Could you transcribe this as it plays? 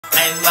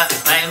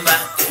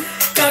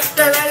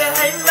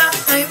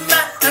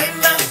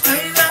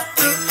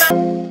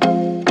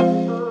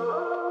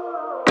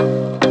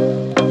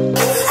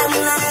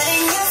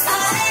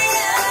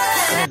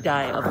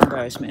Die of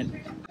embarrassment.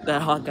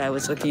 That hot guy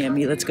was looking at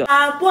me. Let's go.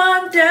 I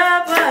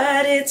wonder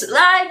what it's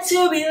like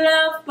to be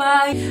loved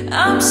by.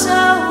 I'm so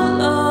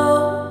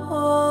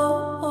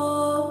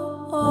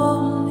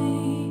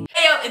lonely.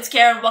 Hey yo, it's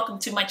Karen. Welcome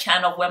to my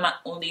channel where my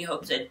only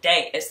hope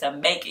today is to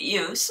make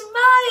you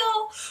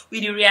smile. We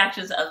do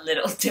reactions a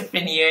little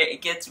different here.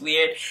 It gets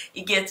weird.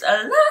 It gets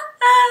a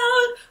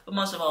loud. But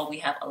most of all, we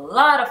have a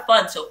lot of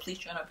fun. So please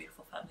join our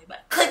beautiful family by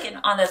clicking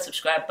on that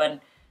subscribe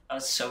button. I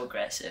was so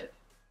aggressive.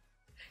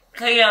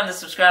 Click on the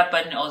subscribe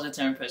button, also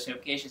turn on post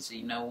notifications so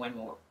you know when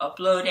we're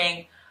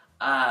uploading.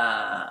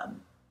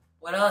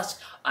 What else?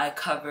 I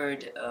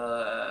covered,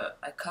 I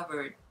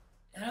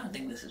don't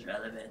think this is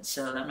relevant,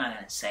 so I'm not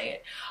gonna say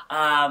it.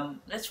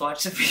 Let's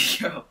watch the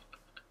video.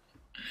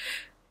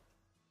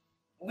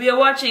 We are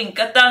watching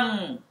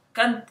KANTA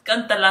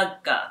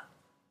LAGA.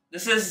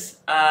 This is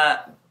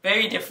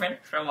very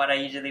different from what I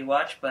usually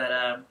watch, but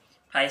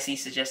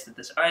Pisces suggested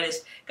this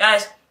artist.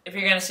 Guys, if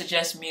you're gonna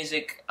suggest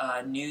music,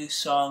 new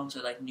songs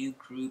or like new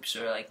groups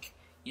or like,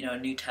 you know,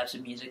 new types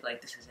of music, like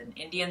this is an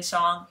Indian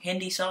song,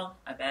 Hindi song,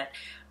 I bet.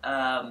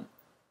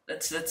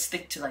 Let's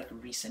stick to like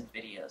recent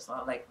videos,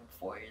 not like from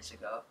 4 years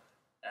ago.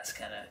 That's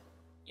kind of,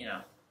 you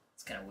know,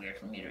 it's kind of weird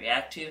for me to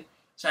react to.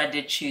 So I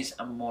did choose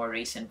a more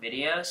recent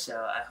video,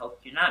 so I hope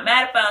you're not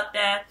mad about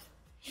that.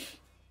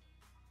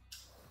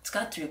 It's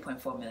got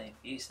 3.4 million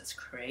views, that's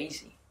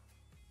crazy.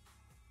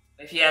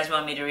 If you guys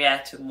want me to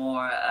react to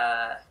more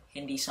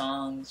Hindi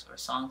songs or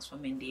songs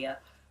from India,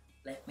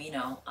 let me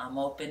know. I'm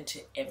open to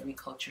every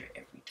culture,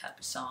 every type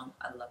of song.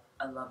 I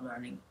love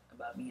learning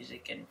about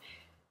music and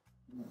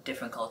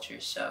different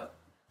cultures. So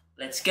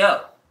let's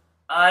go.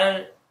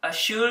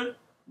 Anshul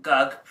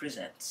Garg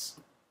presents.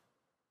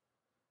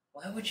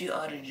 Why would you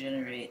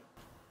auto-generate?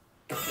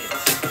 Okay,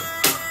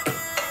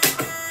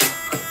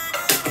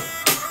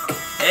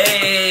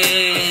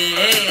 hey.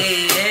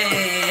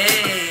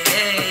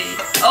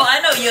 Oh,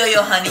 I know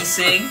Yo-Yo Honey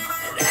Singh.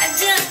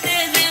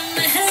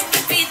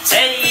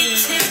 Hey.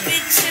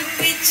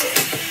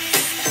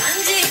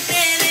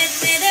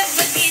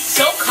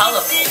 So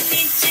colorful.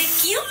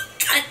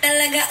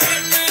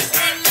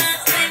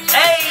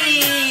 Hey.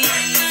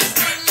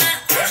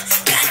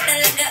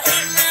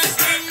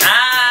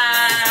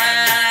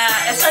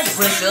 It's like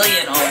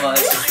Brazilian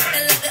almost.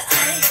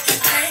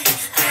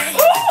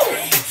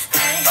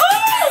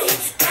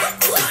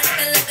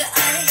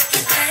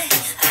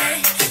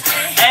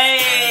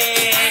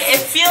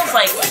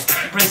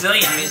 Like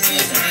Brazilian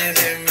music.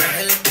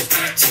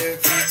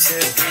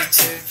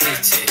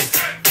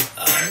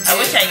 I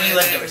wish I knew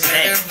what they were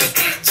saying.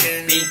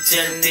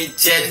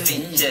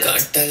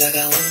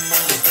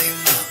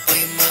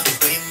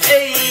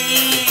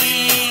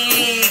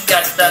 Hey,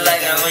 katta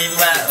laga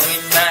oima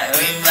oima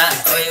oima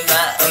oima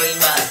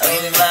oima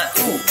oima.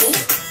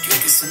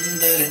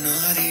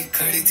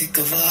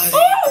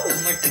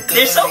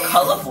 They're so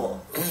colorful.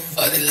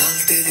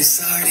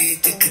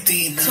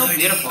 So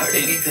beautiful too.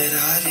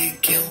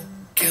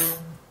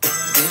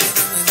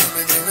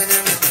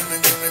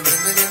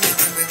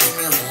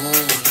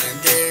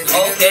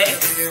 Okay.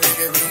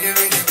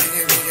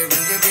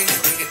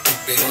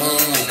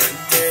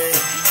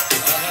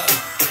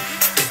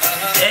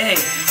 Hey,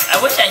 I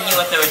wish I knew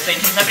what they were saying.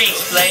 Can somebody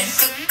explain?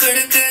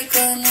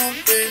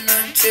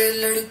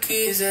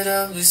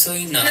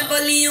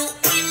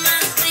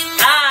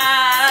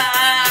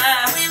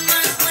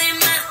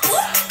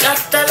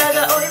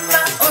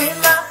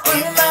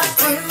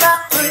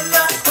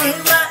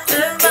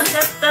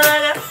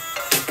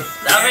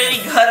 I really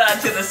got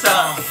onto the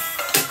song.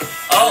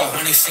 Oh,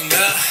 music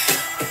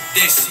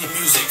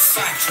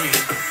factory.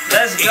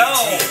 Let's go.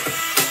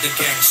 The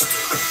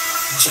gangster.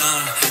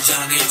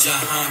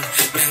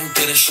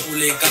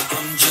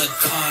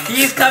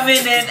 He's coming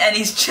in and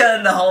he's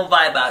chilling the whole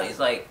vibe out. He's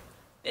like,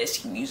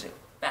 Desi Music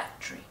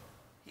Factory.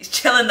 He's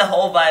chilling the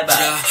whole vibe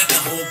out.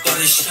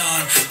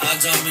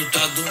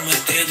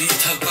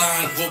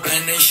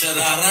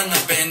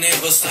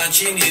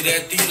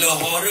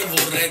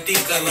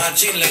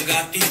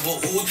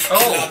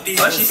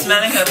 Oh, she's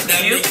smelling her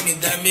perfume?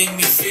 That make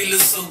me feel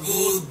so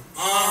good.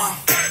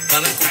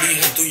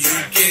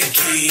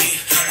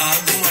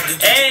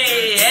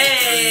 Hey,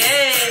 hey,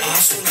 hey.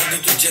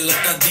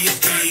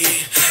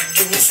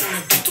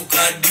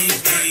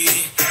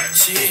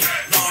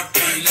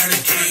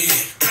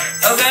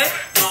 Okay.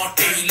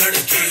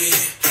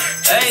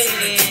 Hey.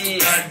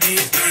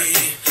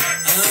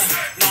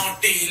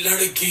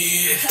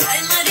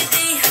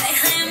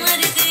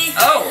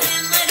 Oh,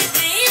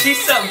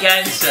 she's so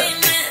gangster.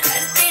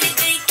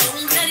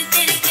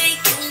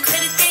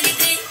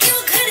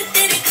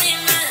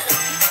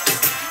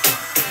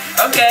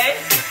 Okay,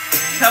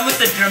 come with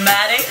the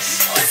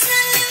dramatics.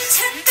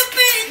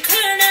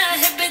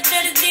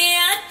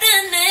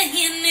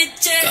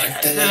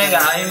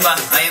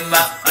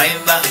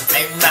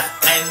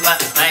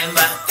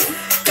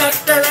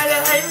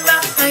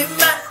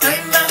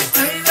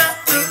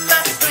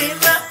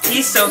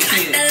 so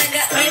cute.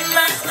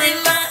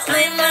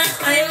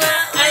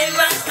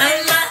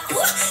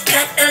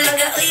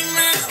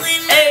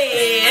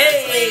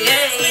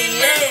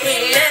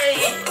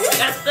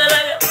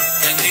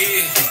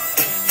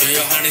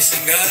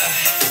 Singh,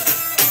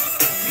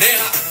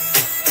 Neha,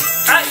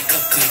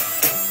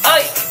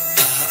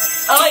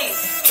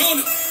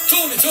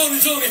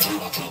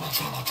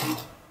 Kakkar,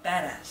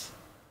 badass,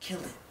 kill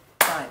it,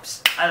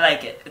 vibes. I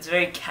like it. It's a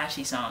very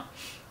catchy song.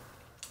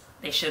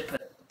 They should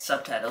put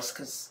subtitles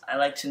because I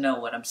like to know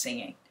what I'm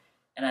singing,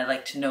 and I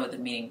like to know the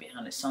meaning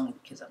behind the song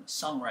because I'm a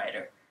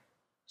songwriter.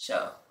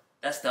 So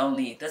that's the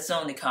only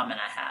comment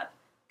I have.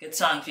 Good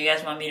song. If you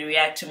guys want me to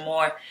react to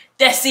more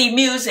Desi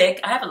music,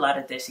 I have a lot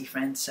of Desi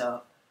friends,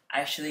 so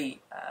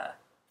actually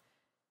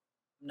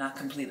not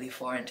completely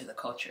foreign to the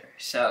culture.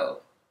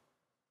 So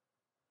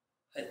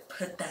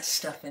put that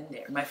stuff in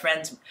there. My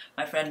friend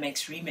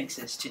makes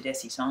remixes to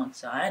Desi songs,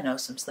 so I know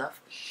some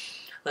stuff.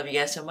 Love you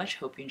guys so much.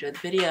 Hope you enjoyed the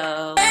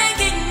video.